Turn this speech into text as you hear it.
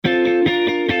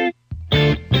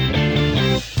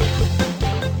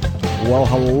Well,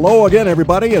 hello again,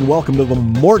 everybody, and welcome to the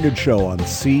Mortgage Show on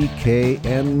CKNW.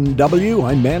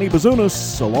 I'm Manny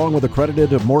Bazunas, along with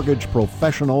accredited mortgage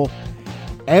professional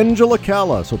Angela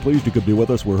Calla. So pleased you could be with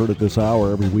us. We're heard at this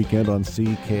hour every weekend on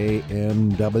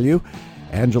CKNW.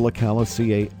 Angela Calla,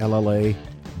 CALLA.ca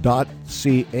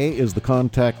is the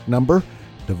contact number.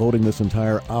 Devoting this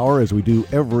entire hour, as we do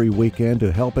every weekend,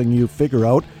 to helping you figure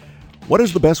out what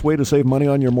is the best way to save money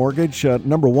on your mortgage.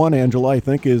 Number one, Angela, I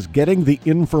think, is getting the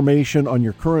information on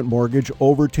your current mortgage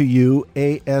over to you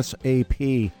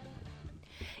ASAP.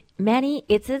 Manny,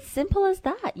 it's as simple as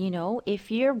that. You know,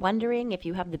 if you're wondering if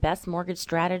you have the best mortgage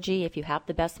strategy, if you have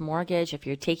the best mortgage, if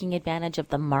you're taking advantage of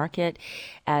the market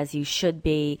as you should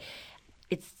be,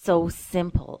 it's so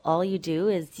simple. All you do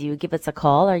is you give us a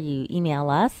call or you email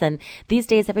us. And these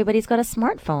days, everybody's got a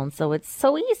smartphone. So it's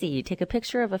so easy. You take a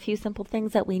picture of a few simple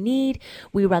things that we need.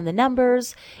 We run the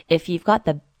numbers. If you've got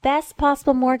the best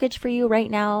possible mortgage for you right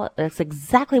now, that's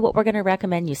exactly what we're going to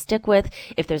recommend you stick with.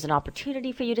 If there's an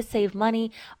opportunity for you to save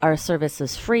money, our service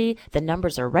is free. The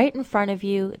numbers are right in front of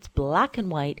you. It's black and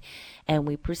white. And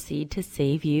we proceed to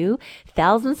save you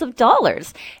thousands of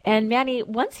dollars. And Manny,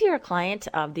 once you're a client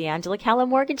of the Angela Calla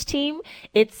Mortgage Team,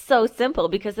 it's so simple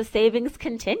because the savings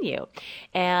continue.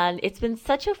 And it's been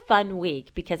such a fun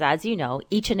week because, as you know,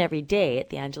 each and every day at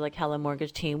the Angela Calla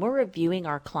Mortgage Team, we're reviewing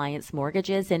our clients'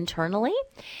 mortgages internally.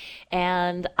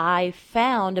 And I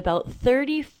found about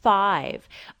 35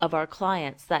 of our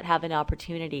clients that have an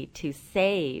opportunity to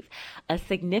save a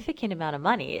significant amount of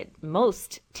money, at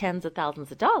most tens of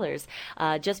thousands of dollars,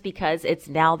 just because it's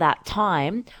now that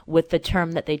time with the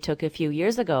term that they took a few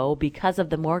years ago because of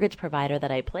the mortgage provider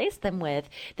that I placed them with,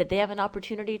 that they have an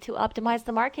opportunity to optimize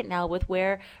the market now with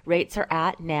where rates are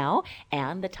at now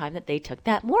and the time that they took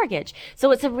that mortgage.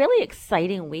 So it's a really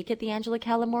exciting week at the Angela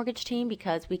Calla Mortgage Team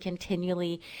because we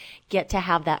continually get to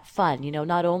have that fun. You know,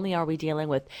 not only are we dealing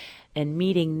with and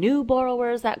meeting new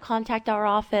borrowers that contact our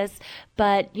office,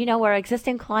 but, you know, our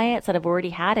existing clients that have already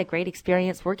had a great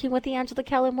experience working with the Angela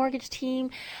Calla Mortgage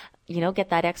Team, you know, get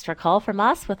that extra call from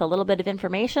us with a little bit of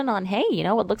information on, hey, you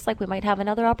know, it looks like we might have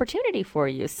another opportunity for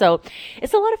you. So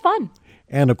it's a lot of fun.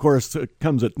 And of course, it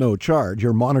comes at no charge.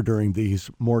 You're monitoring these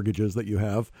mortgages that you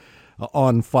have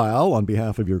on file on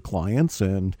behalf of your clients,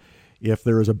 and if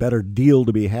there is a better deal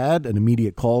to be had, an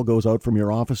immediate call goes out from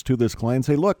your office to this client.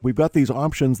 Say, look, we've got these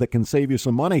options that can save you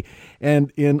some money.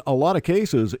 And in a lot of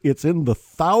cases, it's in the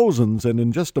thousands. And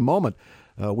in just a moment,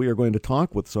 we are going to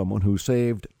talk with someone who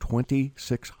saved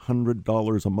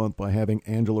 $2,600 a month by having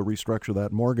Angela restructure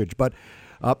that mortgage. But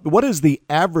what is the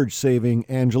average saving,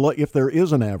 Angela, if there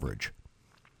is an average?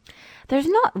 There's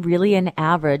not really an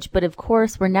average, but of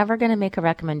course, we're never going to make a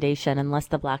recommendation unless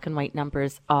the black and white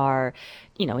numbers are,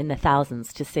 you know, in the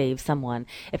thousands to save someone.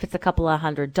 If it's a couple of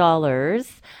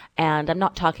 $100, and I'm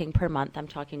not talking per month, I'm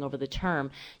talking over the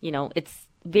term, you know, it's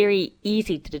very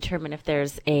easy to determine if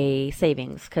there's a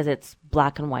savings because it's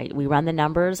black and white. We run the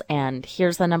numbers and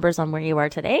here's the numbers on where you are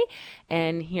today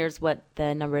and here's what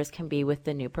the numbers can be with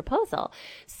the new proposal.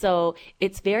 So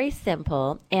it's very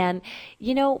simple. And,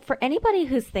 you know, for anybody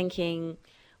who's thinking,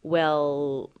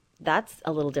 well, that's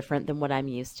a little different than what I'm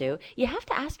used to, you have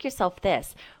to ask yourself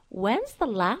this. When's the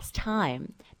last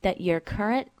time that your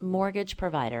current mortgage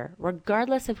provider,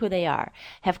 regardless of who they are,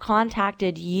 have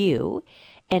contacted you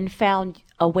and found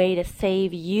a way to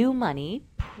save you money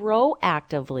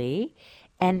proactively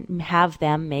and have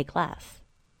them make less?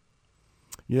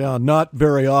 Yeah, not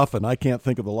very often. I can't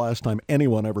think of the last time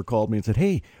anyone ever called me and said,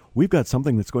 hey, we've got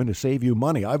something that's going to save you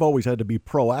money. I've always had to be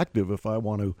proactive if I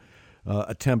want to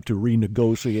attempt to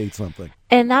renegotiate something.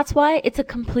 And that's why it's a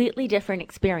completely different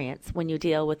experience when you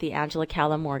deal with the Angela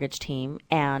Calla Mortgage Team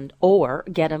and or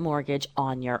get a mortgage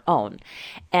on your own.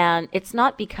 And it's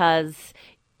not because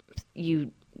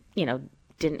you know,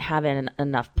 didn't have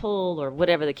enough pull or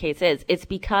whatever the case is. It's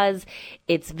because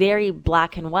it's very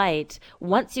black and white.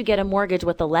 Once you get a mortgage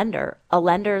with a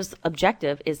lender's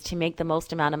objective is to make the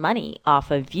most amount of money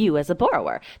off of you as a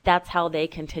borrower. That's how they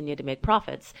continue to make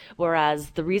profits. Whereas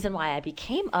the reason why I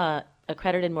became a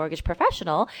accredited mortgage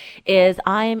professional is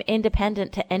I'm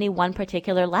independent to any one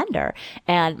particular lender.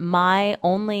 And my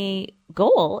only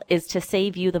goal is to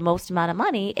save you the most amount of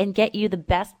money and get you the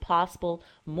best possible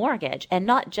mortgage. And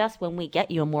not just when we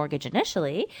get you a mortgage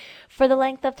initially, for the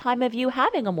length of time of you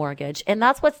having a mortgage. And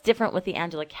that's what's different with the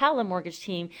Angela Calla Mortgage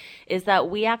Team is that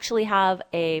we actually have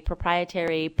a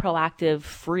proprietary, proactive,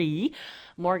 free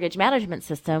mortgage management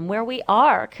system where we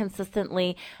are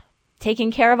consistently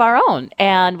taking care of our own.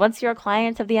 And once you're a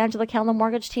client of the Angela Calla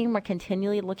Mortgage Team, we're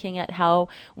continually looking at how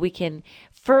we can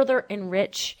further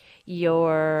enrich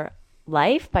your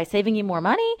life by saving you more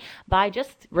money by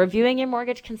just reviewing your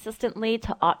mortgage consistently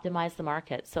to optimize the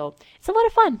market. So it's a lot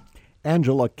of fun.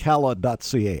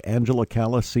 AngelaCalla.ca,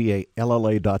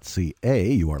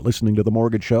 AngelaCalla.ca. You are listening to The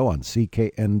Mortgage Show on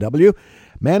CKNW.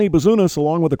 Manny Bazunas,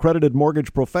 along with accredited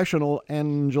mortgage professional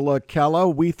Angela Calla.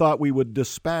 We thought we would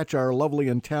dispatch our lovely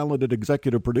and talented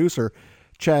executive producer,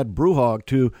 Chad Bruhog,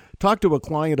 to talk to a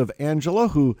client of Angela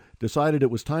who decided it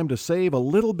was time to save a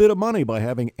little bit of money by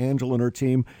having Angela and her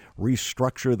team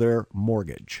restructure their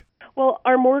mortgage. Well,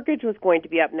 our mortgage was going to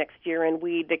be up next year, and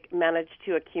we managed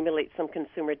to accumulate some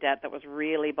consumer debt that was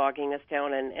really bogging us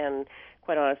down and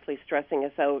quite honestly stressing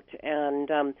us out. And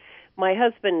my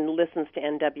husband listens to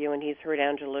NW, and he's heard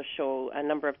Angela's show a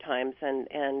number of times, and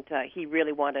he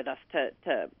really wanted us to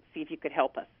see if you could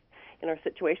help us in our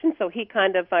situation. So he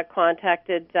kind of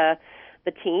contacted the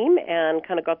team and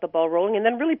kind of got the ball rolling, and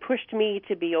then really pushed me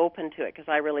to be open to it because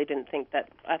I really didn't think that.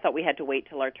 I thought we had to wait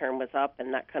till our term was up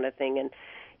and that kind of thing, and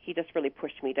he just really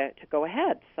pushed me to go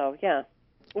ahead. So, yeah,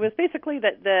 it was basically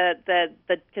that the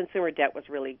consumer debt was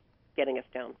really getting us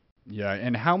down. Yeah,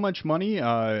 and how much money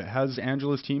has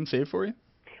Angela's team saved for you?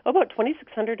 About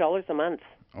 $2,600 a month.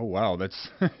 Oh, wow, that's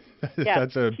yeah,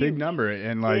 that's a big number,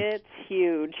 and it's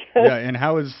huge. yeah, and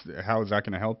how is that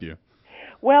going to help you?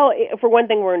 Well, for one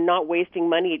thing, we're not wasting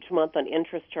money each month on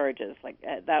interest charges. Like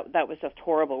that was just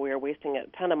horrible. We were wasting a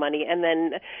ton of money, and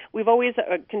then we've always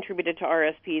contributed to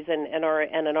RSPs and an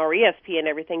RESP and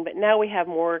everything. But now we have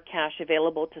more cash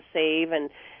available to save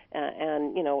and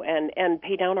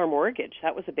pay down our mortgage.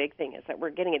 That was a big thing. Is that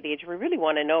we're getting at the age where we really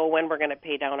want to know when we're going to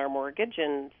pay down our mortgage,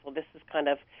 and so this is kind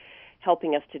of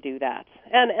helping us to do that.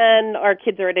 And our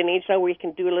kids are at an age now where we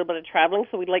can do a little bit of traveling,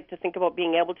 so we'd like to think about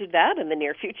being able to do that in the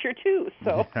near future too.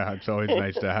 So yeah, it's always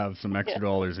nice to have some extra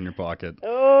dollars in your pocket.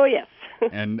 Oh, yes.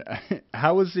 And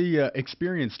how was the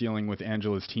experience dealing with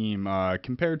Angela's team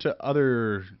compared to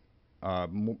other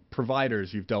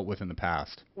providers you've dealt with in the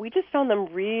past? We just found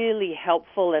them really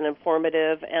helpful and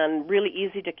informative and really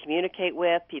easy to communicate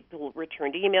with. People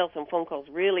returned emails and phone calls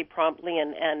really promptly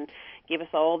and gave us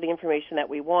all the information that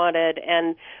we wanted.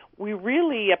 And we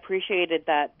really appreciated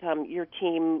that your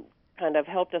team kind of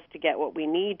helped us to get what we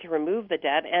need to remove the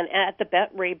debt and at the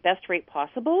best rate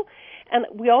possible. And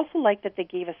we also like that they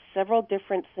gave us several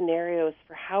different scenarios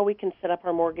for how we can set up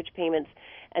our mortgage payments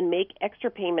and make extra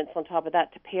payments on top of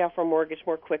that to pay off our mortgage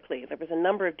more quickly. There was a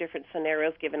number of different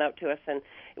scenarios given out to us, and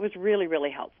it was really,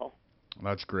 really helpful.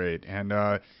 That's great. And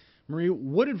Marie,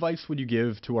 what advice would you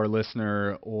give to our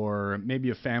listener or maybe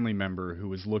a family member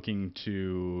who is looking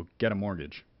to get a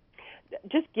mortgage?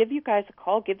 Just give you guys a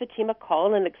call, give the team a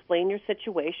call and explain your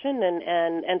situation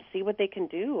and see what they can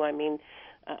do. I mean,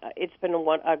 it's been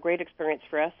a great experience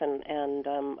for us, and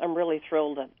I'm really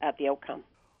thrilled at the outcome.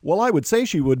 Well, I would say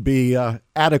she would be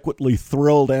adequately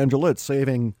thrilled, Angela, at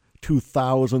saving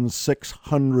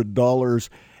 $2,600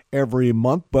 every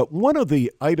month. But one of the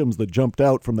items that jumped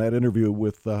out from that interview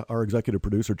with our executive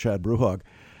producer, Chad Bruhog,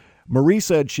 Marie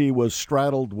said she was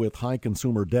straddled with high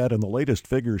consumer debt, and the latest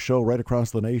figures show right across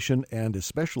the nation, and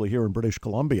especially here in British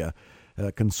Columbia,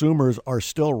 consumers are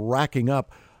still racking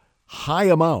up high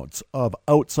amounts of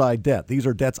outside debt. These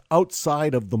are debts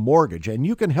outside of the mortgage, and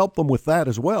you can help them with that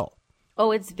as well.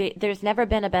 Oh, there's never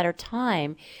been a better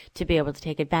time to be able to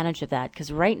take advantage of that,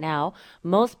 because right now,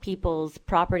 most people's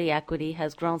property equity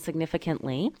has grown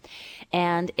significantly.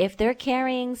 And if they're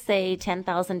carrying, say,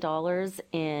 $10,000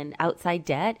 in outside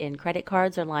debt, in credit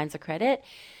cards or lines of credit,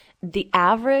 the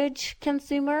average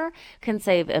consumer can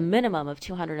save a minimum of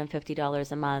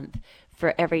 $250 a month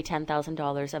for every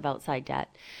 $10,000 of outside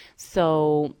debt.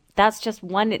 So that's just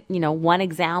one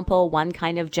example, one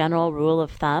kind of general rule of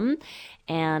thumb.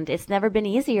 And it's never been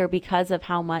easier because of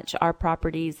how much our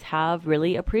properties have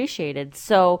really appreciated.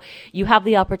 So you have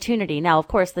the opportunity. Now, of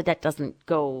course, the debt doesn't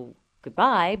go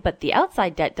goodbye, but the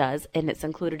outside debt does, and it's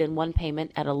included in one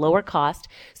payment at a lower cost.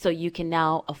 So you can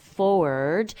now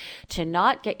afford to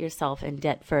not get yourself in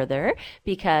debt further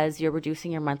because you're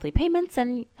reducing your monthly payments,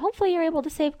 and hopefully you're able to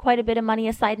save quite a bit of money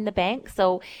aside in the bank.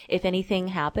 So if anything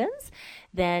happens,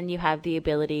 then you have the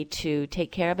ability to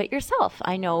take care of it yourself.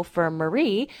 I know for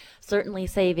Marie, certainly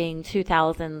saving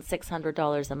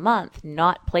 $2,600 a month,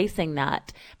 not placing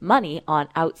that money on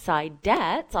outside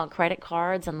debts, on credit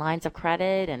cards and lines of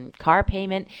credit and car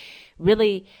payment,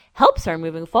 really helps her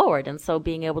moving forward. And so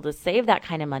being able to save that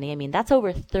kind of money, I mean, that's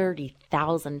over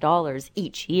 $30,000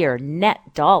 each year,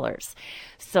 net dollars.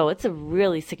 So it's a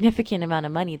really significant amount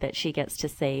of money that she gets to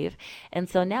save. And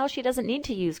so now she doesn't need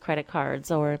to use credit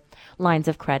cards or lines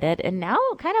of credit. And now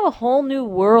kind of a whole new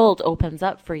world opens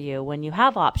up for you when you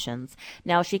have options.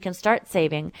 Now she can start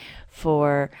saving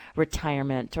for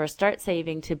retirement, or start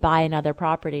saving to buy another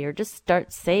property, or just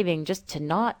start saving just to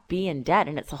not be in debt.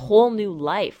 And it's a whole new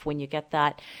life when you get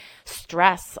that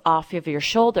stress off of your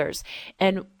shoulders.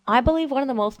 And I believe one of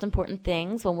the most important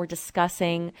things when we're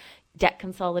discussing debt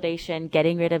consolidation,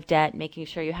 getting rid of debt, making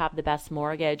sure you have the best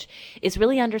mortgage, is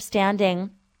really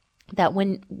understanding that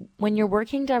when you're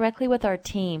working directly with our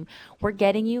team, we're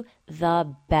getting you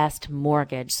the best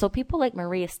mortgage. So people like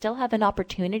Maria still have an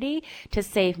opportunity to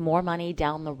save more money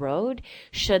down the road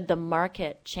should the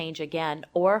market change again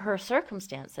or her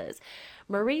circumstances.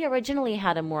 Marie originally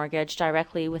had a mortgage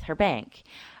directly with her bank.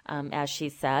 As she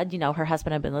said, her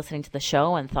husband had been listening to the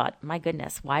show and thought, my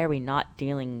goodness, why are we not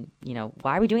dealing,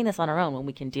 why are we doing this on our own when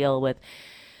we can deal with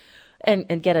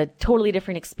and get a totally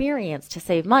different experience to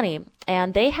save money?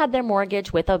 And they had their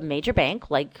mortgage with a major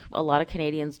bank, like a lot of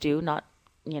Canadians do, not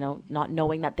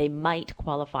knowing that they might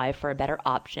qualify for a better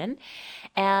option.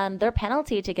 And their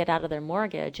penalty to get out of their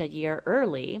mortgage a year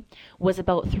early was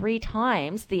about 3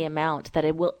 times the amount that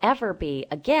it will ever be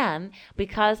again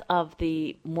because of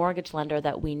the mortgage lender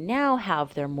that we now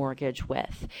have their mortgage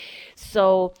with.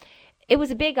 So it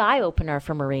was a big eye-opener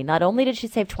for Marie. Not only did she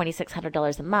save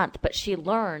 $2,600 a month, but she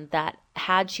learned that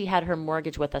had she had her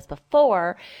mortgage with us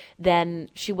before, then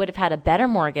she would have had a better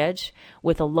mortgage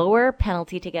with a lower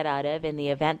penalty to get out of in the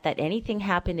event that anything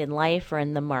happened in life or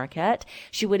in the market.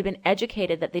 She would have been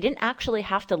educated that they didn't actually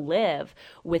have to live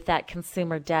with that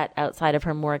consumer debt outside of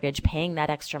her mortgage, paying that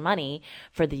extra money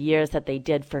for the years that they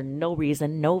did for no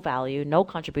reason, no value, no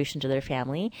contribution to their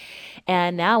family.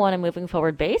 And now on a moving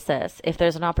forward basis, if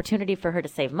there's an opportunity for her to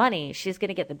save money, she's going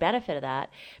to get the benefit of that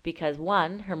because,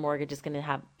 one, her mortgage is going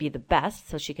to be the best,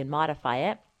 so she can modify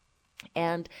it.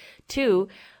 And 2,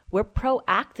 we're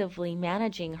proactively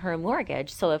managing her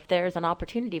mortgage. So if there's an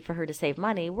opportunity for her to save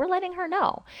money, we're letting her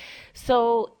know.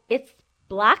 So it's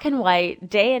black and white,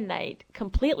 day and night,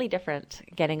 completely different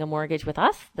getting a mortgage with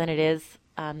us than it is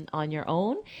on your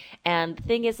own. And the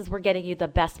thing is we're getting you the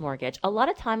best mortgage. A lot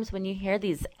of times when you hear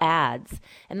these ads,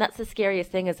 and that's the scariest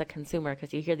thing as a consumer,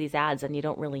 because you hear these ads and you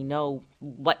don't really know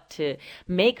what to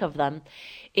make of them,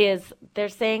 is they're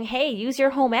saying, hey, use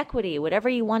your home equity, whatever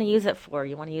you want to use it for.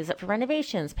 You want to use it for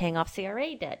renovations, paying off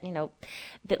CRA debt,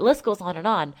 the list goes on and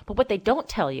on. But what they don't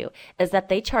tell you is that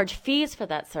they charge fees for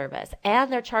that service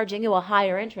and they're charging you a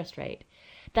higher interest rate.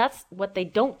 That's what they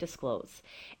don't disclose.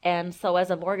 And so as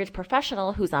a mortgage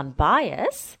professional who's on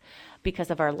bias because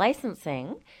of our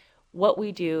licensing, what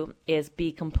we do is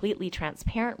be completely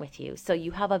transparent with you. So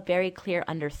you have a very clear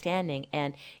understanding,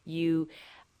 and you,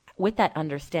 with that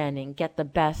understanding, get the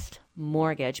best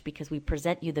mortgage because we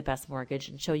present you the best mortgage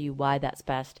and show you why that's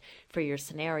best for your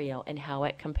scenario and how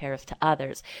it compares to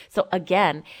others. So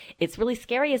again, it's really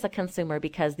scary as a consumer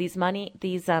because these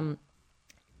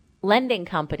lending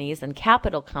companies and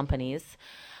capital companies,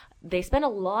 they spend a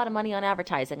lot of money on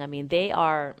advertising. I mean, they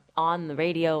are on the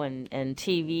radio and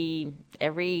TV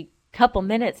every couple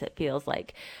minutes, it feels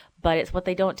like. But it's what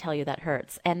they don't tell you that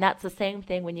hurts. And that's the same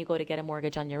thing when you go to get a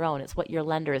mortgage on your own. It's what your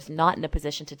lender is not in a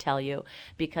position to tell you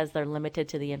because they're limited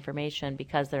to the information,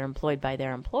 because they're employed by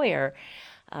their employer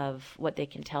of what they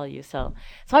can tell you. So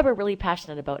that's why we're really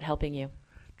passionate about helping you.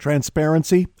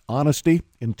 Transparency, honesty,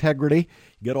 integrity.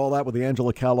 You get all that with the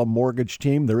Angela Calla mortgage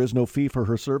team. There is no fee for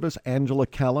her service. Angela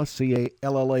Calla,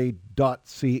 CALLA.ca.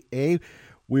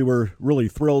 We were really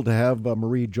thrilled to have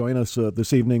Marie join us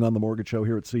this evening on the Mortgage Show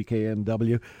here at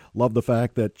CKNW. Love the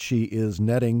fact that she is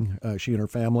netting, she and her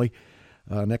family,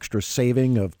 an extra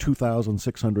saving of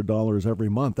 $2,600 every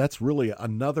month. That's really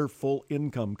another full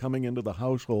income coming into the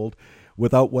household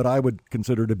without what I would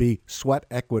consider to be sweat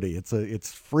equity.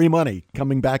 It's free money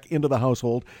coming back into the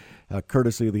household,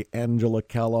 courtesy of the Angela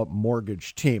Calla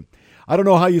mortgage team. I don't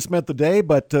know how you spent the day,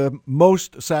 but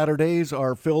most Saturdays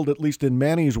are filled, at least in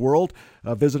Manny's world,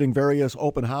 visiting various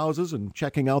open houses and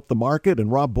checking out the market.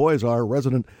 And Rob Boys, our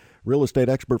resident real estate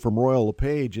expert from Royal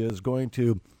LePage, is going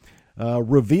to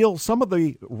reveal some of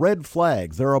the red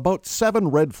flags. There are about 7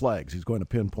 red flags he's going to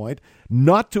pinpoint,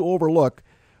 not to overlook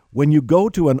when you go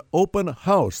to an open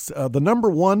house. The number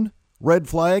 1 red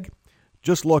flag,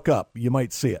 just look up. You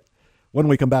might see it. When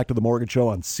we come back to the Mortgage Show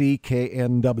on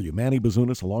CKNW, Manny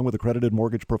Bazunas, along with accredited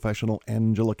mortgage professional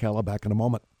Angela Calla, back in a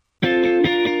moment.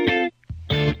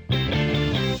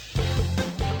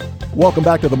 Welcome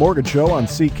back to the Mortgage Show on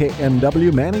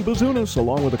CKNW. Manny Bazunas,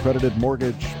 along with accredited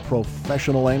mortgage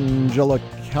professional Angela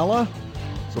Calla.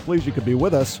 So pleased you could be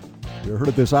with us. You're heard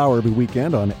at this hour every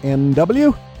weekend on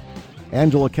NW.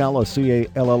 Angela Calla,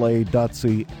 CALLA.ca.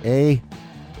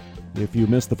 If you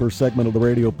missed the first segment of the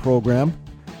radio program,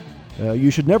 you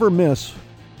should never miss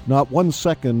not 1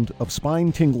 second of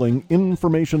spine-tingling,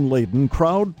 information-laden,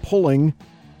 crowd-pulling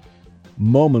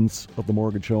moments of the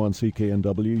Mortgage Show on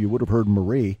CKNW. You would have heard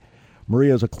Marie.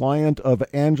 Marie is a client of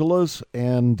Angela's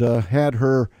and had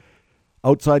her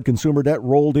outside consumer debt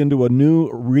rolled into a new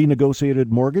renegotiated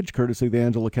mortgage, courtesy of the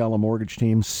Angela Calla mortgage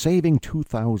team, saving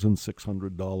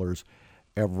 $2,600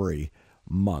 every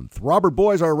month. Robert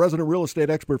Boys, our resident real estate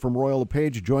expert from Royal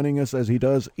LePage, joining us as he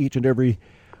does each and every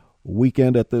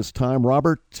weekend at this time.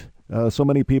 Robert, so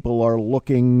many people are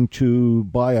looking to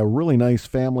buy a really nice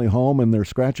family home, and they're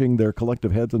scratching their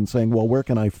collective heads and saying, well, where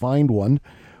can I find one?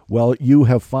 Well, you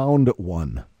have found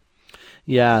one.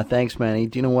 Yeah, thanks, Manny.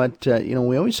 Do you know what?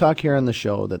 We always talk here on the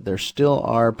show that there still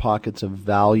are pockets of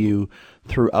value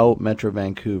throughout Metro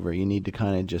Vancouver. You need to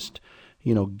kind of just,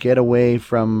 get away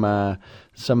from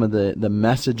some of the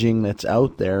messaging that's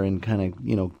out there and kind of,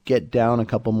 get down a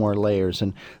couple more layers.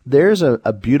 And there's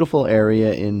a beautiful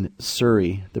area in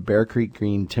Surrey, the Bear Creek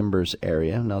Green Timbers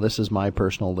area. Now, this is my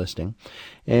personal listing.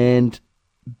 And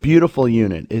beautiful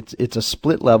unit. It's a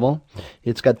split level.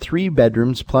 It's got 3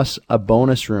 bedrooms plus a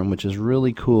bonus room, which is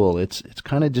really cool. It's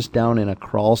kind of just down in a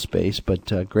crawl space,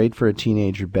 but great for a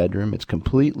teenager bedroom. It's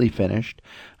completely finished.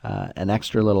 An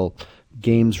extra little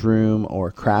games room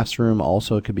or crafts room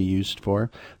also could be used for.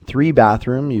 3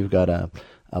 bathroom. You've got a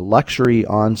luxury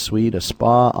ensuite, a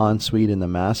spa ensuite in the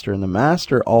master. And the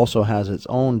master also has its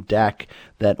own deck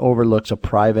that overlooks a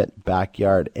private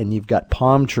backyard. And you've got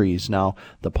palm trees. Now,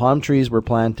 the palm trees were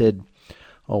planted,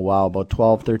 about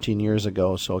 12, 13 years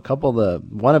ago. So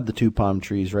one of the 2 palm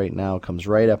trees right now comes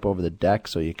right up over the deck,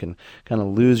 so you can kind of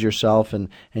lose yourself and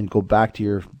go back to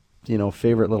your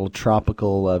favorite little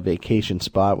tropical vacation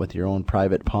spot with your own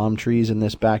private palm trees in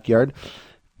this backyard.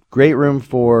 Great room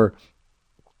for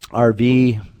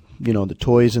RV, the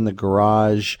toys in the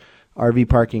garage, RV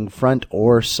parking front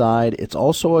or side. It's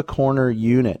also a corner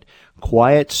unit.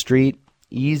 Quiet street,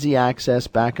 easy access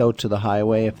back out to the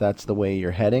highway if that's the way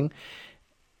you're heading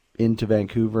into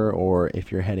Vancouver, or if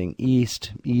you're heading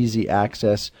east, easy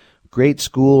access. Great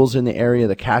schools in the area,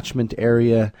 the catchment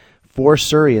area for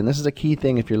Surrey. And this is a key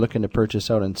thing if you're looking to purchase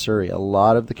out in Surrey. A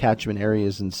lot of the catchment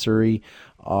areas in Surrey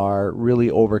are really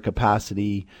over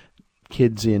capacity.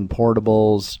 Kids in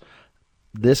portables.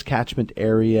 This catchment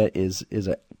area is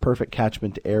a perfect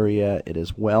catchment area. It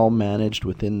is well managed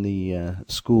within the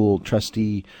school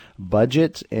trustee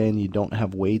budget, and you don't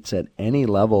have waits at any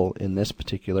level in this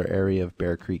particular area of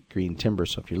Bear Creek Green Timber.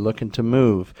 So if you're looking to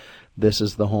move, this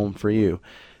is the home for you.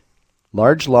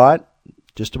 Large lot,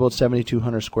 just about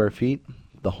 7,200 square feet.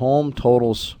 The home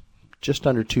totals just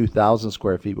under 2,000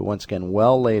 square feet, but once again,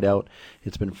 well laid out.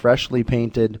 It's been freshly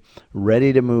painted,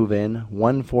 ready to move in.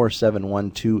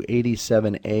 14712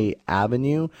 87A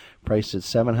Avenue, priced at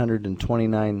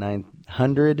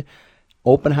 $729,900.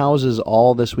 Open houses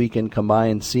all this weekend. Come by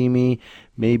and see me.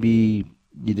 Maybe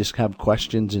you just have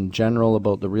questions in general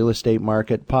about the real estate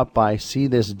market. Pop by, see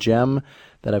this gem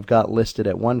that I've got listed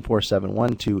at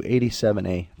 14712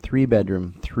 87A,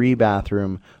 3-bedroom,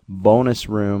 3-bathroom, bonus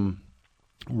room,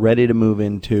 ready to move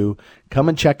into. Come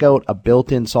and check out a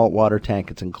built-in saltwater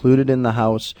tank. It's included in the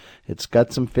house. It's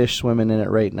got some fish swimming in it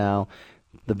right now.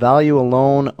 The value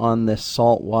alone on this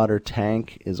saltwater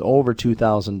tank is over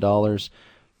 $2,000.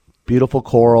 Beautiful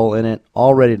coral in it,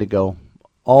 all ready to go.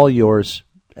 All yours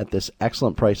at this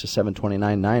excellent price of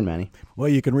 $729,900, Manny. Well,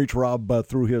 you can reach Rob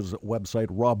through his website,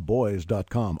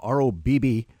 robboys.com,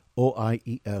 ROBBOIES.com,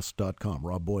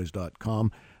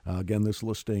 robboys.com. Again, this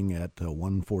listing at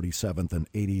 147th and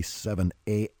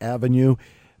 87A Avenue,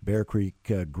 Bear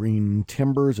Creek Green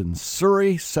Timbers in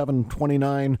Surrey,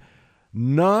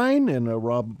 $729,900. And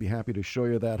Rob would be happy to show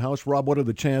you that house. Rob, what are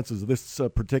the chances this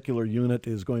particular unit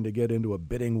is going to get into a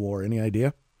bidding war? Any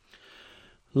idea?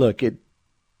 Look, it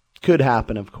could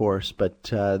happen, of course, but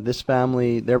this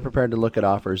family, they're prepared to look at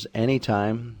offers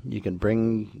anytime. You can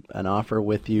bring an offer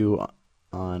with you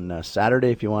on Saturday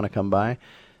if you want to come by.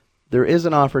 There is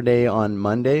an offer day on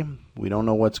Monday. We don't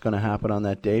know what's going to happen on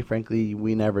that day. Frankly,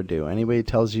 we never do. Anybody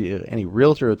tells you, any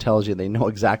realtor who tells you they know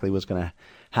exactly what's going to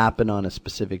happen on a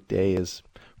specific day is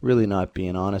really not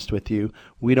being honest with you.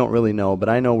 We don't really know, but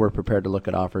I know we're prepared to look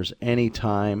at offers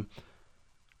anytime.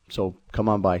 So come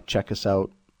on by, check us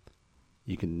out.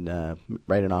 you can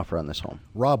write an offer on this home.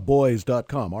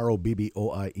 RobBoies.com,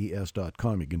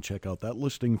 ROBBOIES.com. You can check out that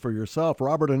listing for yourself.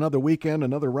 Robert, another weekend,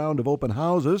 another round of open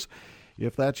houses.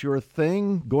 If that's your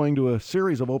thing, going to a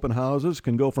series of open houses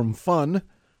can go from fun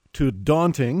to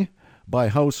daunting by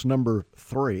house number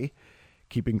 3.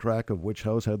 Keeping track of which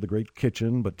house had the great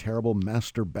kitchen but terrible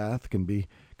master bath can be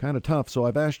kind of tough. So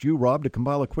I've asked you, Rob, to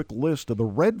compile a quick list of the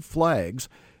red flags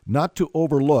not to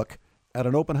overlook at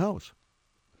an open house.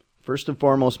 First and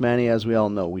foremost, Manny, as we all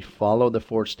know, we follow the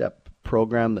 4-step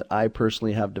program that I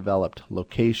personally have developed.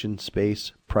 Location,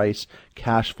 space, price,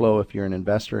 cash flow if you're an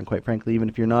investor. And quite frankly, even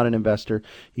if you're not an investor,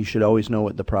 you should always know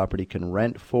what the property can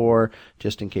rent for,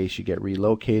 just in case you get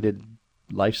relocated,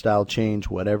 lifestyle change,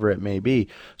 whatever it may be.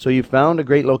 So you found a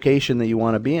great location that you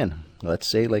want to be in. Let's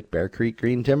say like Bear Creek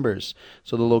Green Timbers.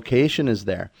 So the location is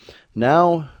there.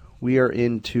 Now we are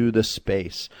into the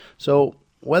space. So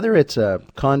whether it's a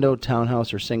condo,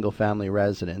 townhouse, or single-family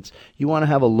residence, you want to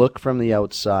have a look from the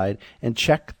outside and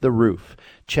check the roof.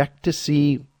 Check to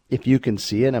see if you can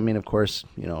see it. I mean, of course,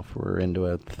 if we're into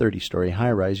a 30-story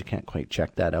high-rise, you can't quite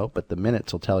check that out, but the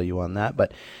minutes will tell you on that.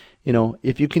 But,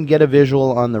 if you can get a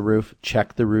visual on the roof,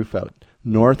 check the roof out.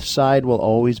 North side will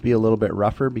always be a little bit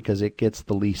rougher because it gets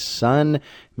the least sun,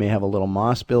 may have a little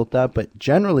moss built up, but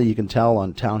generally you can tell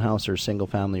on townhouse or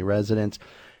single-family residence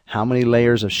how many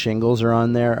layers of shingles are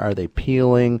on there, are they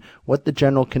peeling, what the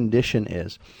general condition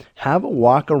is. Have a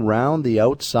walk around the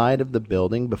outside of the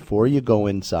building before you go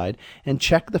inside and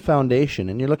check the foundation.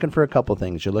 And you're looking for a couple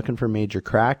things. You're looking for major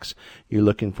cracks, you're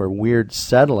looking for weird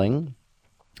settling,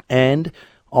 and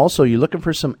also, you're looking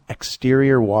for some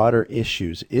exterior water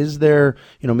issues. Is there,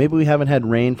 maybe we haven't had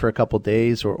rain for a couple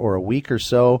days or a week or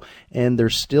so, and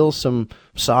there's still some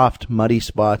soft, muddy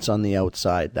spots on the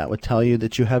outside. That would tell you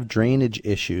that you have drainage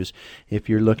issues. If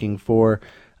you're looking for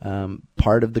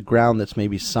part of the ground that's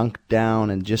maybe sunk down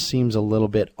and just seems a little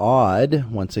bit odd,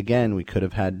 once again, we could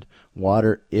have had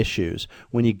water issues.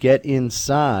 When you get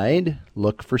inside,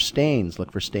 look for stains.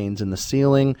 Look for stains in the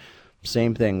ceiling.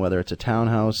 Same thing, whether it's a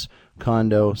townhouse,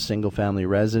 condo, single-family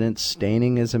residence,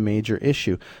 staining is a major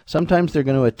issue. Sometimes they're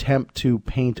going to attempt to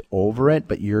paint over it,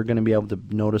 but you're going to be able to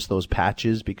notice those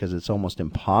patches because it's almost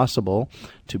impossible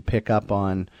to pick up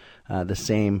on the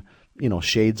same,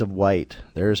 shades of white.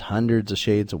 There's hundreds of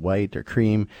shades of white or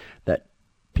cream that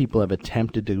people have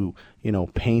attempted to,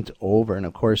 paint over. And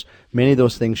of course, many of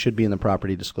those things should be in the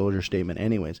property disclosure statement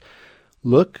anyways.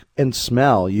 Look and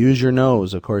smell. Use your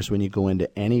nose, of course, when you go into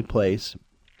any place.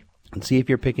 And see if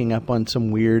you're picking up on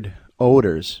some weird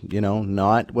odors,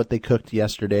 not what they cooked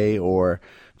yesterday or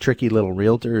tricky little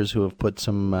realtors who have put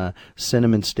some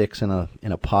cinnamon sticks in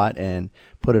a pot and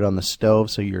put it on the stove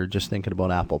so you're just thinking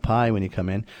about apple pie when you come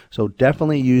in. So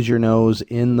definitely use your nose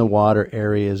in the water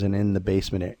areas and in the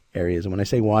basement areas. And when I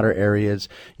say water areas,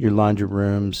 your laundry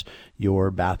rooms,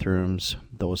 your bathrooms,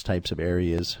 those types of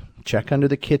areas. Check under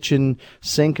the kitchen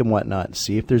sink and whatnot.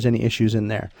 See if there's any issues in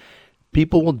there.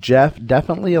 People will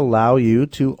definitely allow you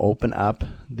to open up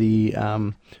the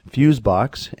fuse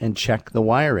box and check the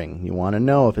wiring. You want to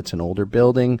know if it's an older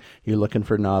building, you're looking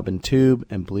for knob and tube,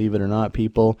 and believe it or not,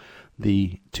 people,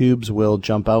 the tubes will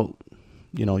jump out.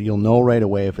 You'll know right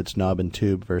away if it's knob and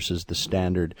tube versus the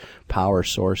standard power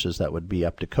sources that would be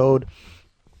up to code.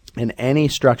 In any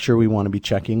structure, we want to be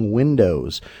checking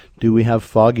windows. Do we have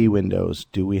foggy windows?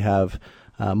 Do we have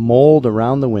mold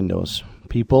around the windows?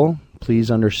 People,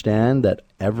 please understand that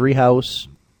every house,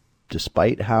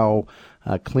 despite how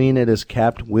clean it is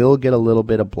kept, will get a little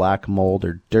bit of black mold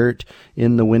or dirt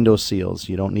in the window seals.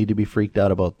 You don't need to be freaked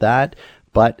out about that.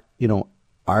 But,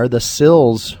 are the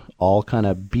sills all kind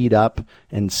of beat up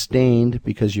and stained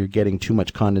because you're getting too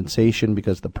much condensation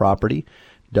because the property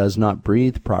does not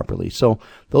breathe properly? So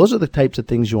those are the types of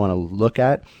things you want to look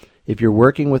at. If you're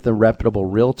working with a reputable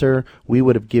realtor, we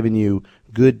would have given you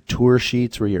good tour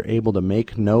sheets where you're able to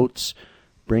make notes.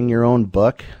 Bring your own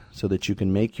book so that you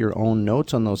can make your own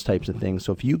notes on those types of things.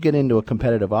 So if you get into a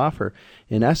competitive offer,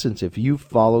 in essence, if you've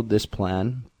followed this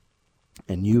plan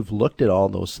and you've looked at all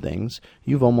those things,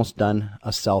 you've almost done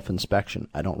a self-inspection.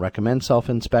 I don't recommend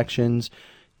self-inspections.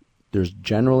 There's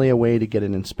generally a way to get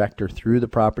an inspector through the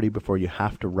property before you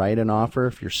have to write an offer.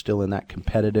 If you're still in that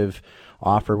competitive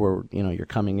offer where you're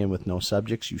coming in with no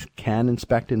subjects, you can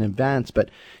inspect in advance. But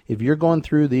if you're going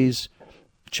through these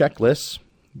checklists,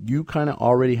 you kind of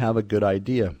already have a good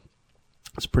idea.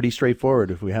 It's pretty straightforward.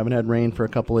 If we haven't had rain for a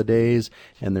couple of days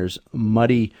and there's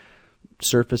muddy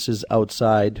surfaces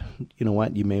outside, you know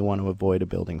what, you may want to avoid a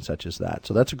building such as that.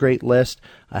 So that's a great list.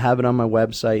 I have it on my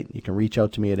website. You can reach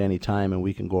out to me at any time and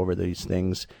we can go over these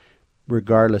things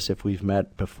regardless if we've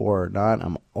met before or not.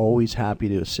 I'm always happy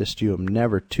to assist you. I'm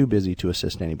never too busy to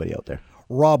assist anybody out there.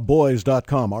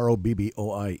 robboies.com,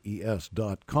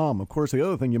 ROBBOIES.com. Of course, the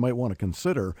other thing you might want to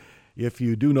consider, if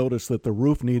you do notice that the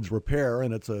roof needs repair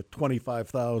and it's a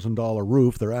 $25,000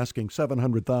 roof, they're asking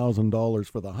 $700,000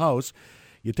 for the house.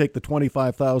 You take the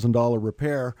 $25,000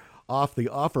 repair off the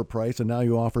offer price, and now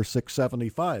you offer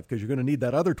 $675 because you're going to need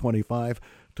that other $25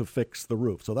 to fix the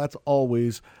roof. So that's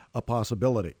always a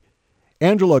possibility.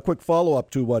 Angela, a quick follow-up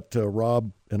to what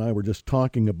Rob and I were just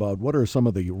talking about. What are some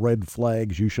of the red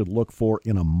flags you should look for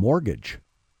in a mortgage?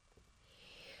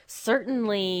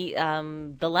 Certainly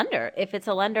the lender. If it's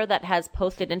a lender that has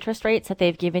posted interest rates that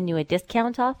they've given you a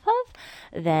discount off of,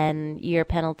 then your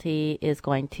penalty is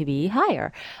going to be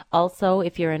higher. Also,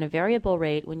 if you're in a variable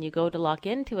rate, when you go to lock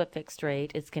into a fixed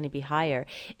rate, it's going to be higher.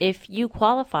 If you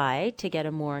qualify to get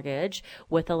a mortgage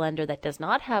with a lender that does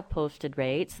not have posted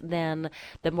rates, then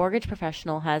the mortgage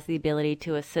professional has the ability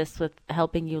to assist with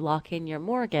helping you lock in your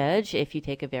mortgage if you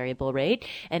take a variable rate.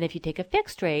 And if you take a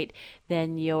fixed rate,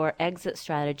 then your exit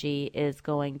strategy is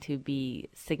going to be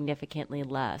significantly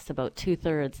less, about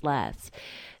 2/3 less.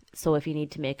 So if you need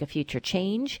to make a future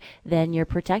change, then you're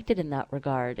protected in that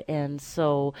regard. And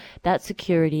so that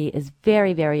security is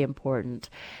very, very important.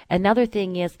 Another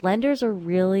thing is lenders are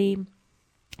really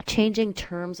changing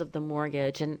terms of the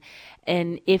mortgage, and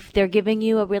if they're giving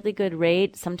you a really good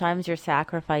rate, sometimes you're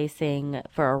sacrificing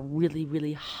for a really,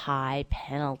 really high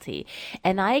penalty.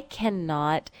 And I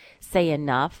cannot say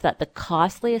enough that the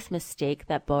costliest mistake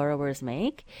that borrowers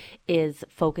make is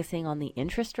focusing on the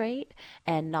interest rate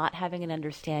and not having an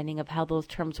understanding of how those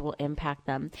terms will impact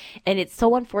them. And it's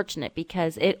so unfortunate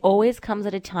because it always comes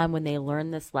at a time when they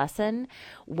learn this lesson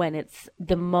when it's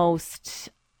the most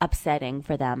upsetting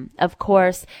for them. Of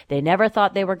course, they never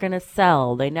thought they were going to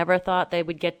sell. They never thought they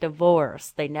would get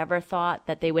divorced. They never thought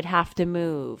that they would have to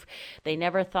move. They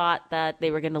never thought that they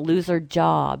were going to lose their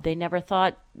job. They never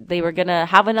thought they were going to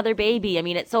have another baby. I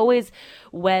mean, it's always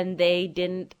when they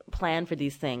didn't plan for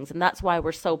these things. And that's why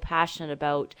we're so passionate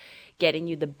about getting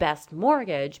you the best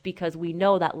mortgage, because we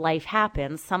know that life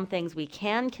happens. Some things we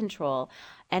can control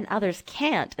and others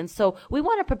can't. And so we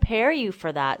want to prepare you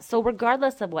for that. So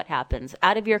regardless of what happens,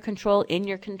 out of your control, in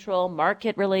your control,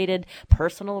 market related,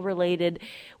 personal related,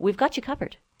 we've got you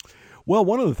covered. Well,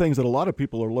 one of the things that a lot of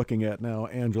people are looking at now,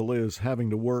 Angela, is having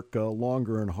to work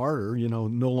longer and harder. You know,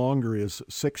 no longer is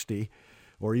 60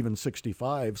 or even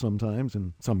 65 sometimes,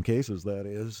 in some cases that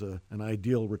is, an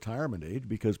ideal retirement age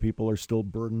because people are still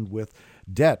burdened with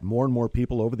debt. More and more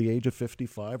people over the age of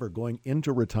 55 are going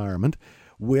into retirement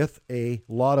with a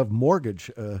lot of mortgage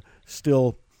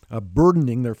still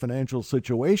burdening their financial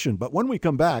situation. But when we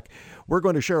come back, we're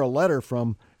going to share a letter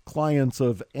from clients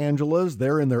of Angela's.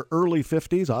 They're in their early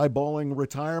 50s, eyeballing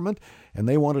retirement, and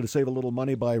they wanted to save a little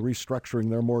money by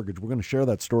restructuring their mortgage. We're going to share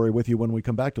that story with you when we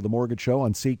come back to The Mortgage Show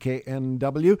on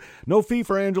CKNW. No fee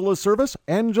for Angela's service.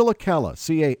 Angela Calla,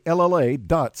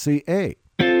 CALLA.ca.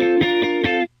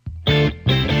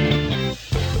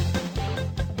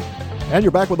 And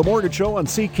you're back with The Mortgage Show on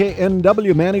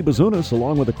CKNW. Manny Bazunas,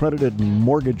 along with accredited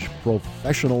mortgage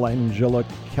professional Angela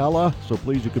Calla. So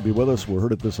pleased you could be with us. We're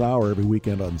heard at this hour every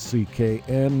weekend on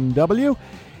CKNW.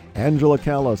 Angela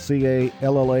Calla, CALLA.ca.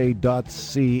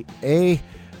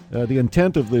 The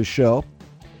intent of this show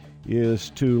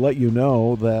is to let you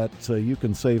know that you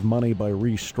can save money by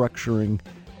restructuring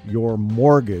your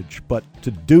mortgage. But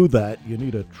to do that, you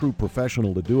need a true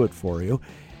professional to do it for you.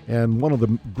 And one of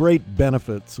the great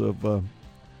benefits of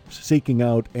seeking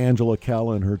out Angela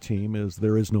Calla and her team is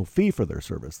there is no fee for their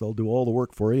service. They'll do all the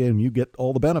work for you and you get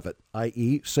all the benefit,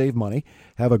 i.e. save money,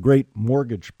 have a great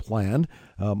mortgage plan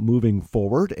moving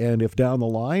forward. And if down the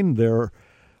line there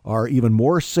are even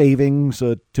more savings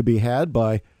to be had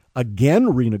by, again,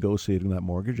 renegotiating that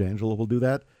mortgage, Angela will do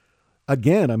that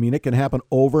again. I mean, it can happen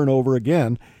over and over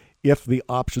again. If the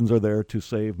options are there to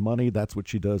save money, that's what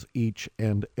she does each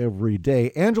and every day.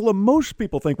 Angela, most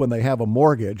people think when they have a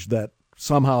mortgage that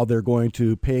somehow they're going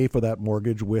to pay for that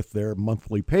mortgage with their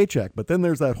monthly paycheck. But then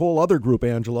there's that whole other group,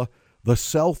 Angela, the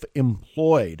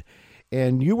self-employed.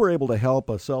 And you were able to help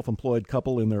a self-employed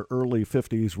couple in their early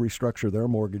 50s restructure their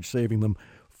mortgage, saving them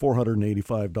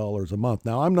 $485 a month.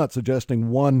 Now, I'm not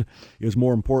suggesting one is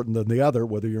more important than the other,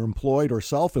 whether you're employed or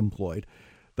self-employed,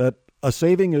 that a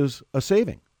saving is a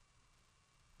saving.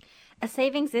 A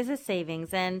savings is a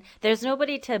savings, and there's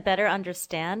nobody to better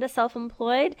understand a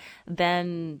self-employed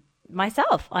than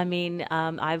myself. I mean,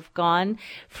 I've gone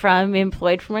from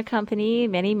employed from a company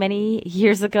many, many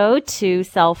years ago to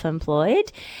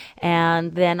self-employed,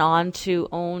 and then on to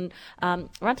own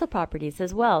rental properties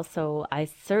as well. So I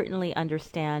certainly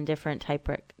understand different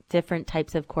different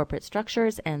types of corporate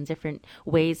structures and different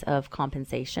ways of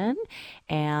compensation.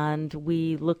 And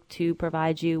we look to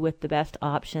provide you with the best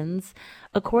options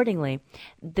accordingly.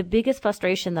 The biggest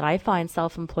frustration that I find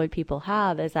self-employed people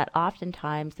have is that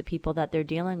oftentimes the people that they're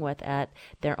dealing with at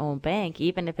their own bank,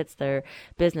 even if it's their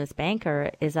business banker,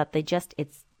 is that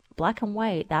it's black and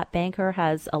white. That banker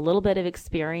has a little bit of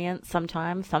experience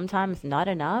sometimes not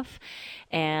enough.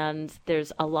 And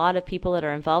there's a lot of people that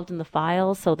are involved in the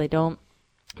files, so they don't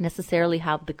necessarily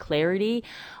have the clarity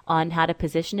on how to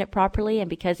position it properly. And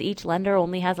because each lender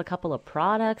only has a couple of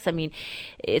products, I mean,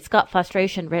 it's got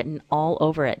frustration written all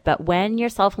over it. But when you're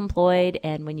self-employed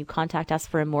and when you contact us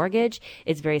for a mortgage,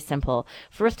 it's very simple.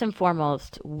 First and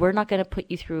foremost, we're not going to put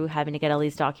you through having to get all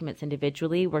these documents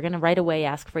individually. We're going to right away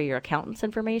ask for your accountant's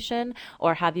information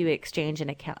or have you exchange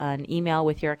an email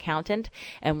with your accountant,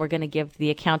 and we're going to give the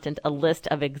accountant a list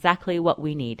of exactly what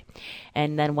we need.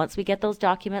 And then once we get those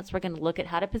documents, we're going to look at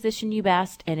how to position you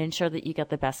best and ensure that you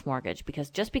get the best mortgage. Because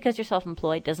just because you're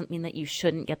self-employed doesn't mean that you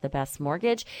shouldn't get the best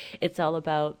mortgage. It's all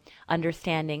about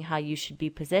understanding how you should be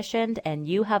positioned, and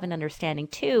you have an understanding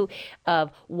too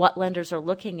of what lenders are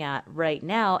looking at right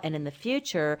now and in the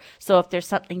future. So if there's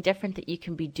something different that you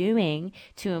can be doing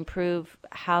to improve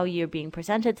how you're being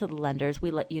presented to the lenders, we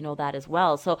let you know that as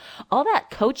well. So all that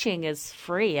coaching is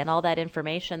free, and all that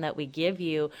information that we give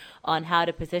you on how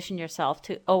to position yourself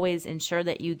to always ensure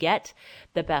that you get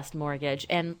the best mortgage.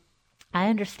 And I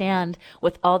understand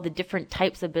with all the different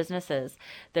types of businesses,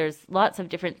 there's lots of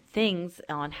different things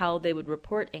on how they would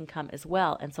report income as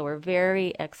well. And so we're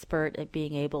very expert at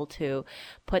being able to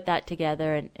put that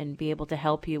together and be able to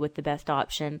help you with the best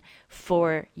option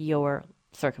for your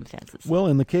circumstances. Well,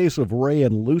 in the case of Ray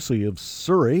and Lucy of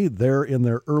Surrey, they're in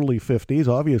their early 50s,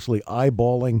 obviously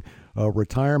eyeballing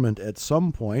retirement at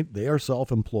some point. They are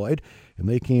self-employed, and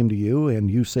they came to you,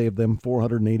 and you saved them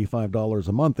 $485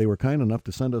 a month. They were kind enough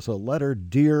to send us a letter.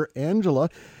 Dear Angela,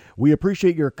 we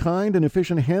appreciate your kind and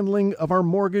efficient handling of our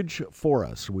mortgage for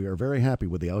us. We are very happy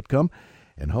with the outcome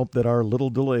and hope that our little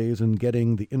delays in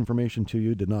getting the information to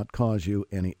you did not cause you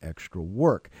any extra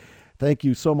work. Thank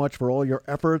you so much for all your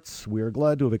efforts. We are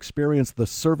glad to have experienced the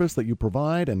service that you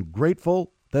provide and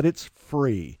grateful that it's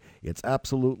free. It's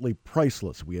absolutely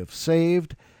priceless. We have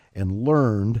saved and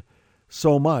learned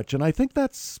so much. And I think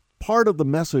that's part of the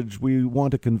message we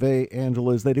want to convey,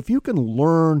 Angela, is that if you can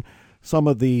learn some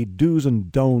of the do's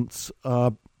and don'ts,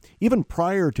 even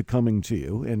prior to coming to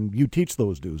you, and you teach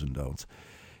those do's and don'ts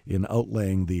in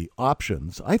outlaying the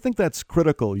options, I think that's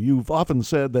critical. You've often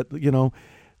said that,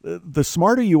 the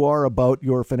smarter you are about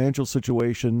your financial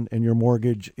situation and your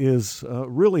mortgage is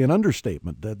really an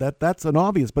understatement. That's an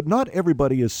obvious, but not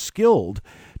everybody is skilled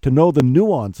to know the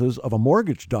nuances of a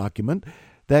mortgage document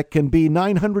that can be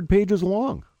 900 pages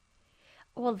long.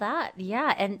 Well,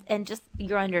 and just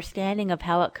your understanding of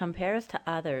how it compares to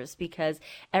others, because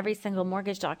every single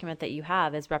mortgage document that you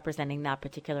have is representing that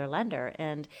particular lender,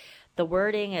 and the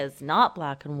wording is not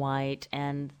black and white,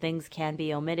 and things can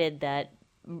be omitted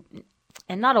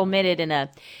and not omitted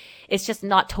it's just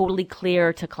not totally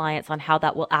clear to clients on how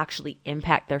that will actually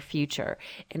impact their future.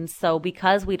 And so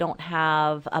because we don't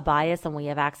have a bias and we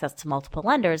have access to multiple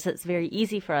lenders, it's very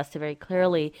easy for us to very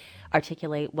clearly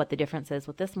articulate what the difference is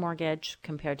with this mortgage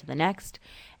compared to the next.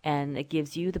 And it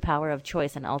gives you the power of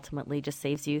choice and ultimately just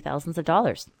saves you thousands of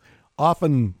dollars.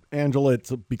 Often, Angela,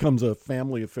 it becomes a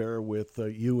family affair with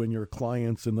you and your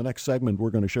clients. In the next segment,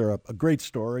 we're going to share a great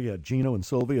story. Gino and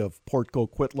Sylvia of Port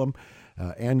Coquitlam.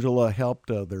 Angela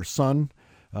helped their son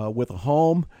with a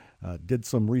home, did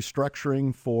some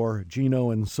restructuring for Gino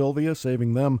and Sylvia,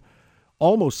 saving them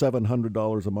almost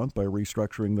 $700 a month by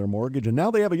restructuring their mortgage. And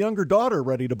now they have a younger daughter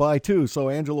ready to buy, too. So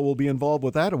Angela will be involved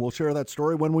with that, and we'll share that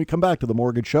story when we come back to The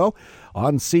Mortgage Show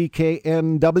on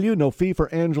CKNW. No fee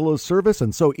for Angela's service,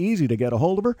 and so easy to get a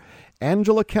hold of her.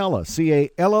 Angela Calla,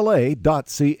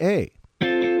 CALLA.ca.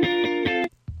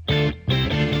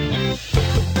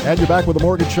 And you're back with The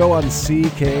Mortgage Show on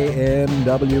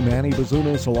CKNW. Manny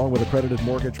Bazunas, along with accredited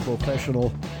mortgage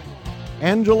professional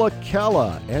Angela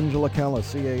Calla,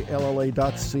 CALLA.ca.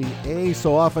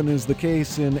 So often is the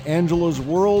case in Angela's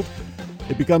world,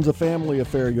 it becomes a family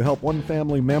affair. You help one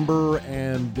family member,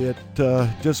 and it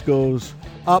just goes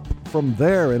up from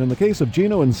there. And in the case of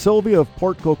Gino and Sylvia of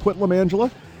Port Coquitlam, Angela,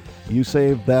 you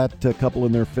saved that couple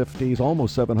in their 50s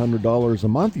almost $700 a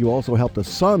month. You also helped a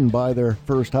son buy their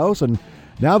first house, and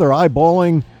now they're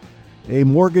eyeballing a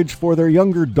mortgage for their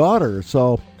younger daughter.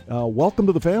 So welcome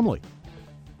to the family.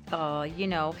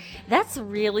 That's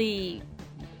really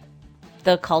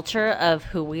the culture of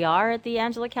who we are at the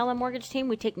Angela Calla Mortgage Team.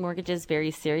 We take mortgages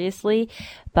very seriously,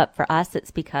 but for us,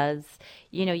 it's because,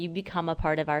 you know, you become a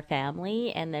part of our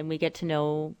family, and then we get to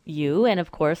know you and,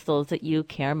 of course, those that you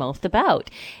care most about.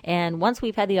 And once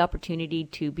we've had the opportunity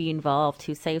to be involved,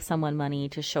 to save someone money,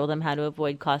 to show them how to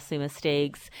avoid costly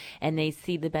mistakes, and they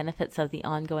see the benefits of the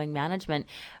ongoing management,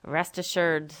 rest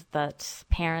assured that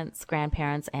parents,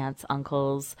 grandparents, aunts,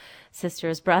 uncles,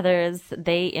 sisters, brothers,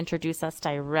 they introduce us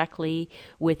directly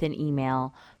with an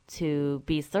email to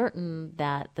be certain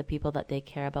that the people that they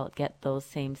care about get those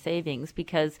same savings.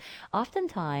 Because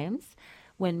oftentimes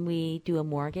when we do a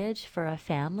mortgage for a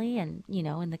family, and, you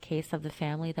know, in the case of the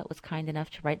family that was kind enough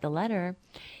to write the letter,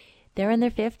 they're in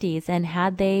their 50s, and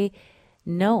had they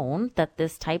known that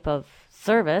this type of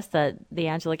service, that the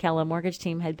Angela Calla Mortgage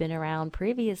Team had been around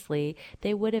previously,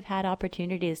 they would have had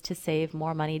opportunities to save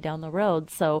more money down the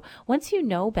road. So once you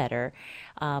know better,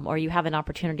 or you have an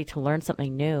opportunity to learn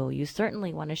something new, you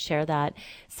certainly want to share that.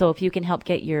 So if you can help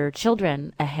get your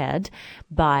children ahead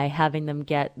by having them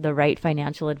get the right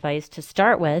financial advice to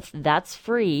start with, that's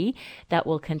free. That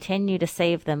will continue to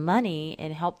save them money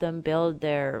and help them build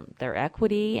their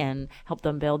equity, and help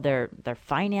them build their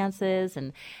finances,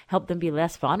 and help them be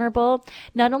less vulnerable.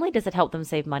 Not only does it help them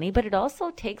save money, but it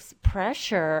also takes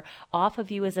pressure off of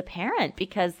you as a parent,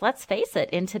 because let's face it,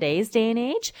 in today's day and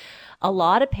age, a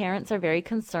lot of parents are very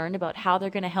concerned about how they're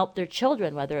going to help their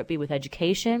children, whether it be with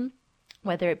education,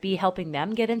 whether it be helping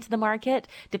them get into the market,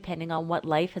 depending on what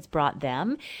life has brought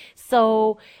them.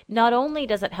 So not only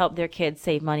does it help their kids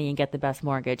save money and get the best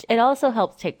mortgage, it also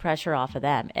helps take pressure off of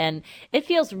them. And it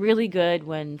feels really good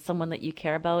when someone that you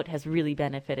care about has really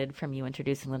benefited from you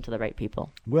introducing them to the right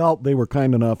people. Well, they were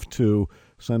kind enough to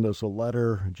send us a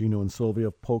letter. Gino and Sylvia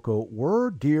of Poco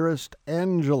were, "Dearest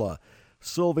Angela,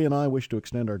 Sylvia and I wish to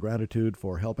extend our gratitude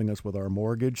for helping us with our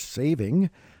mortgage, saving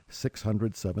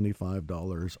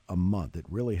 $675 a month. It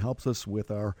really helps us with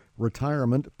our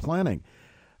retirement planning.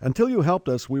 Until you helped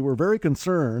us, we were very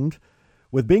concerned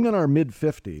with being in our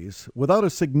mid-50s without a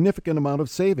significant amount of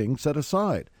savings set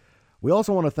aside. We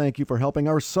also want to thank you for helping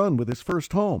our son with his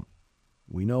first home.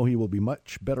 We know he will be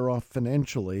much better off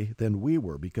financially than we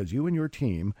were because you and your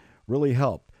team really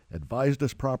helped, advised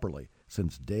us properly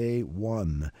since day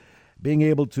one. Being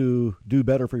able to do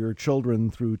better for your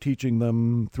children through teaching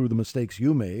them through the mistakes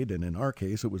you made, and in our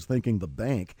case, it was thinking the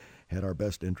bank had our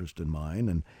best interest in mind,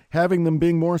 and having them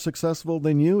being more successful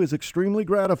than you is extremely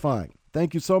gratifying.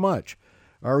 Thank you so much.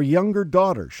 Our younger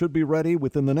daughter should be ready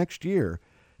within the next year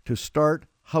to start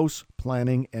house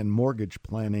planning and mortgage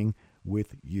planning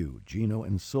with you." Gino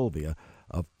and Sylvia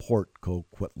of Port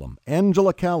Coquitlam.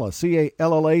 Angela Calla, CALLA.ca.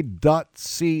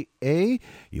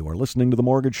 You are listening to The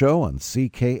Mortgage Show on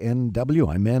CKNW.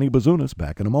 I'm Manny Bazunas.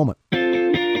 Back in a moment.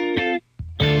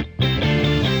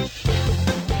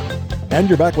 And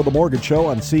you're back with The Mortgage Show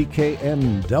on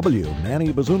CKNW.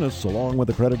 Manny Bazunas, along with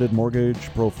accredited mortgage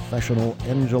professional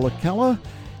Angela Calla.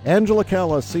 Angela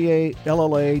Calla, CALLA.ca,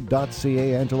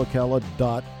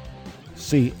 angelacalla.ca.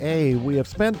 We have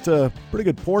spent a pretty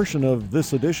good portion of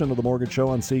this edition of The Mortgage Show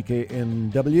on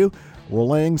CKNW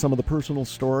relaying some of the personal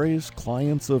stories,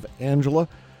 clients of Angela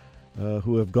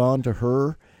who have gone to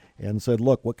her and said,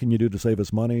 look, what can you do to save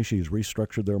us money? She's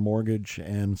restructured their mortgage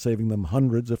and saving them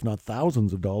hundreds, if not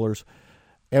thousands of dollars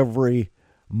every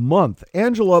month.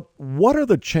 Angela, what are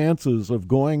the chances of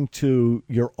going to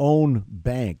your own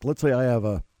bank? Let's say I have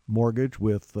a mortgage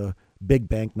with big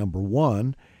bank number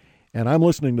one, and I'm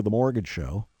listening to The Mortgage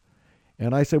Show,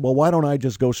 and I say, well, why don't I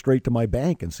just go straight to my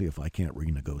bank and see if I can't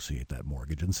renegotiate that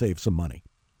mortgage and save some money?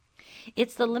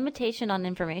 It's the limitation on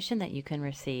information that you can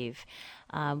receive.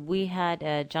 We had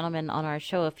a gentleman on our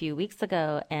show a few weeks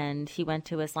ago, and he went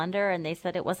to his lender, and they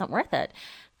said it wasn't worth it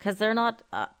because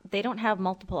they don't have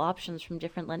multiple options from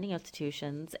different lending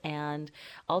institutions, and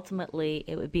ultimately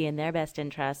it would be in their best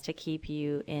interest to keep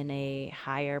you in a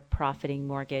higher profiting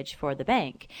mortgage for the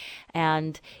bank.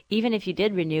 And even if you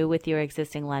did renew with your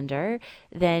existing lender,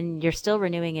 then you're still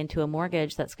renewing into a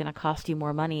mortgage that's going to cost you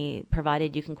more money,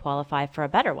 provided you can qualify for a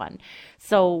better one.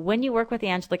 So when you work with the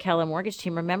Angela Calla Mortgage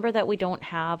Team, remember that we don't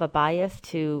have a bias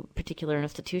to particular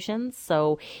institutions.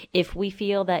 So if we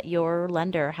feel that your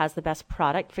lender has the best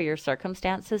product for your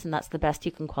circumstances and that's the best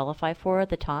you can qualify for at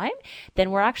the time,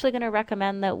 then we're actually going to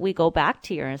recommend that we go back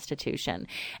to your institution.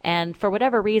 And for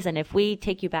whatever reason, if we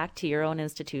take you back to your own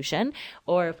institution,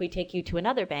 or if we take you to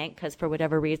another bank because for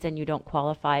whatever reason you don't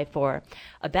qualify for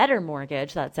a better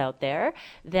mortgage that's out there,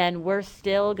 then we're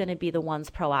still going to be the ones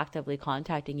proactively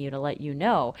contacting you to let you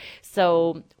know.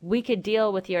 So we could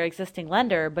deal with your existing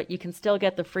lender, but you can still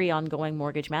get the free ongoing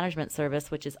mortgage management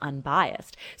service, which is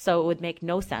unbiased. So it would make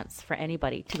no sense for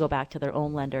anybody to go back to their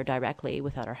own lender directly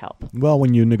without our help. Well,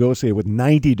 when you negotiate with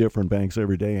 90 different banks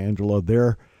every day, Angela,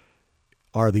 there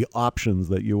are the options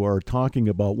that you are talking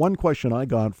about. One question I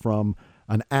got from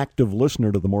an active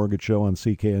listener to the Mortgage Show on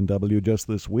CKNW just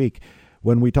this week,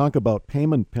 when we talk about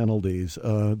payment penalties,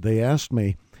 they asked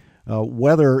me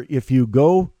whether if you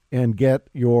go and get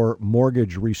your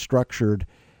mortgage restructured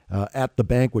at the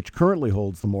bank which currently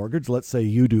holds the mortgage, let's say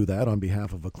you do that on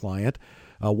behalf of a client,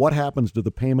 what happens to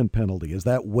the payment penalty? Is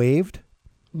that waived?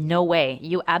 No way.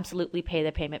 You absolutely pay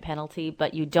the payment penalty,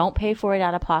 but you don't pay for it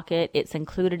out of pocket. It's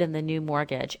included in the new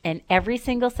mortgage. And every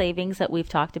single savings that we've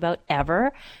talked about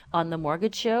ever on the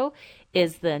Mortgage Show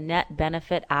is the net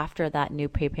benefit after that new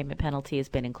prepayment penalty has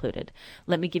been included.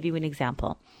 Let me give you an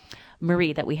example.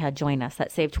 Marie that we had join us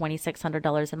that saved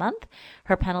 $2,600 a month.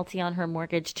 Her penalty on her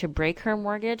mortgage to break her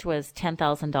mortgage was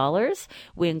 $10,000.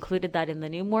 We included that in the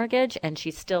new mortgage, and she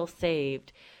still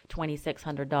saved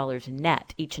 $2,600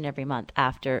 net each and every month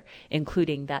after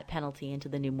including that penalty into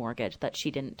the new mortgage that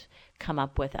she didn't come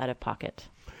up with out of pocket.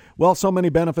 Well, so many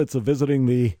benefits of visiting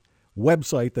the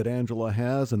website that Angela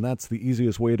has, and that's the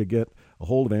easiest way to get a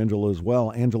hold of Angela as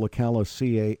well, Angela Calla,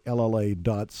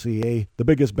 CALLA.ca. The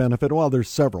biggest benefit, well, there's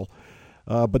several,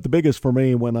 but the biggest for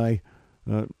me when I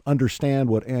understand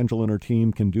what Angela and her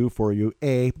team can do for you,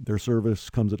 A, their service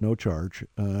comes at no charge.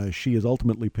 She is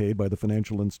ultimately paid by the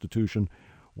financial institution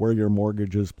where your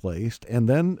mortgage is placed. And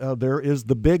then there is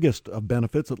the biggest of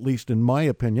benefits, at least in my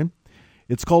opinion.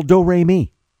 It's called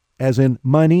Do-Re-Mi, as in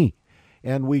money.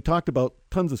 And we talked about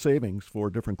tons of savings for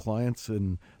different clients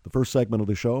in the first segment of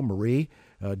the show. Marie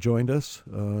joined us.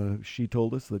 She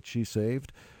told us that she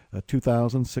saved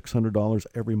 $2,600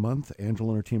 every month. Angela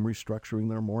and her team restructuring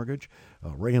their mortgage.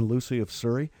 Ray and Lucy of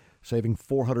Surrey saving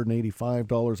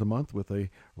 $485 a month with a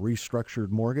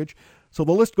restructured mortgage. So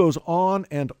the list goes on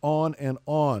and on and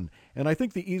on. And I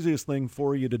think the easiest thing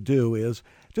for you to do is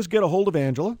just get a hold of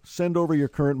Angela, send over your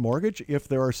current mortgage. If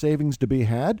there are savings to be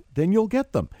had, then you'll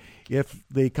get them. If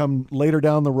they come later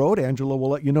down the road, Angela will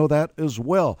let you know that as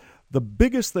well. The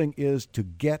biggest thing is to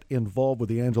get involved with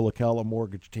the Angela Calla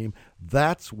mortgage team.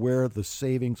 That's where the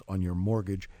savings on your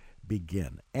mortgage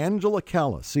begin. Angela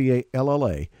Calla,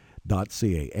 CALLA.ca.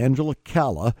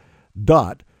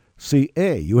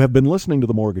 AngelaCalla.ca. You have been listening to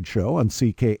The Mortgage Show on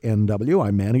CKNW.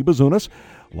 I'm Manny Bazunas,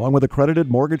 along with accredited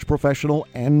mortgage professional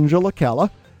Angela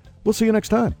Calla. We'll see you next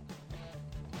time.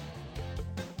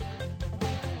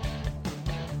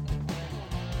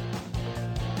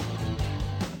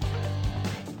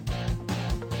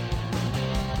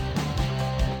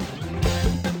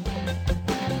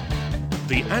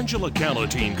 The Angela Calla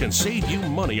team can save you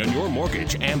money on your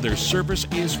mortgage, and their service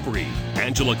is free.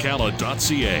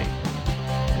 AngelaCalla.ca.